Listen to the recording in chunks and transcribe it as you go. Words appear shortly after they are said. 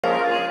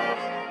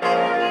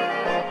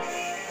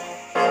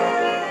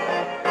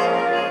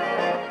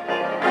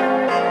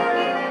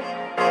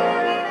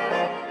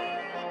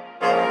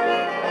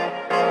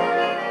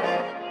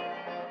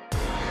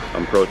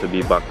proud to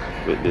be back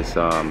with this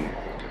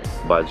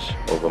badge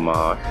over my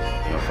heart.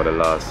 You know, for the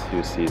last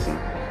few seasons,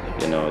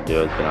 you know,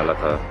 there's been a lot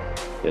of,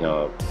 you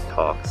know,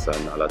 talks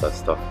and a lot of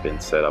stuff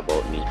being said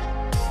about me.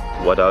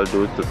 What I'll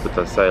do to put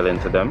a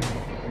silence to them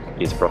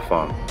is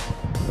perform.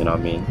 You know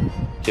what I mean?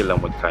 Kill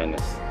them with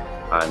kindness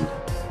and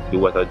do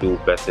what I do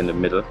best in the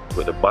middle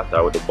with the bat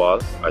or with the ball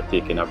or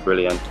taking a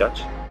brilliant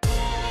catch.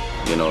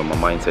 You know, my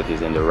mindset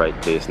is in the right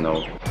place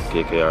now.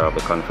 KKR have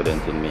the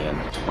confidence in me, and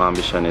my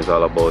ambition is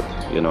all about,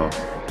 you know,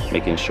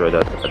 making sure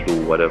that I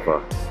do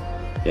whatever,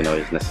 you know,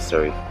 is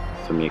necessary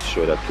to make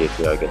sure that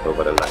KKR get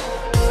over the line.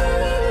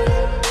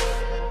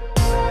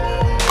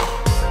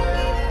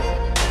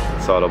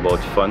 It's all about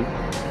fun,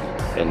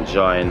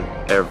 enjoying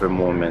every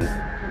moment.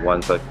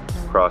 Once I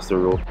cross the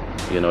rope,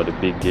 you know, the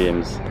big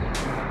games,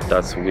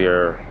 that's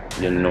where,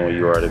 you know,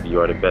 you are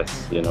the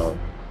best, you know,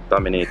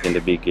 dominating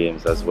the big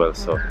games as well.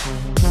 So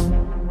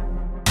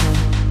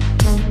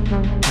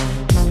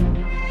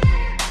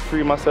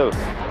free myself,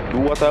 do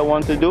what I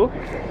want to do,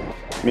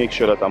 make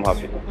sure that I'm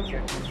happy.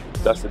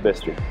 That's the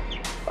best thing.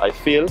 I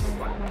fail,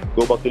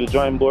 go back to the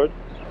drawing board,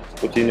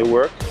 put in the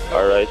work.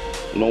 All right,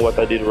 know what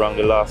I did wrong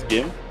the last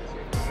game,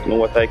 know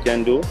what I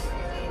can do,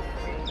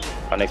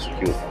 and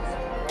execute.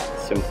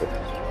 Simple.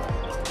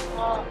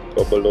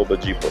 Double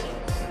G-put.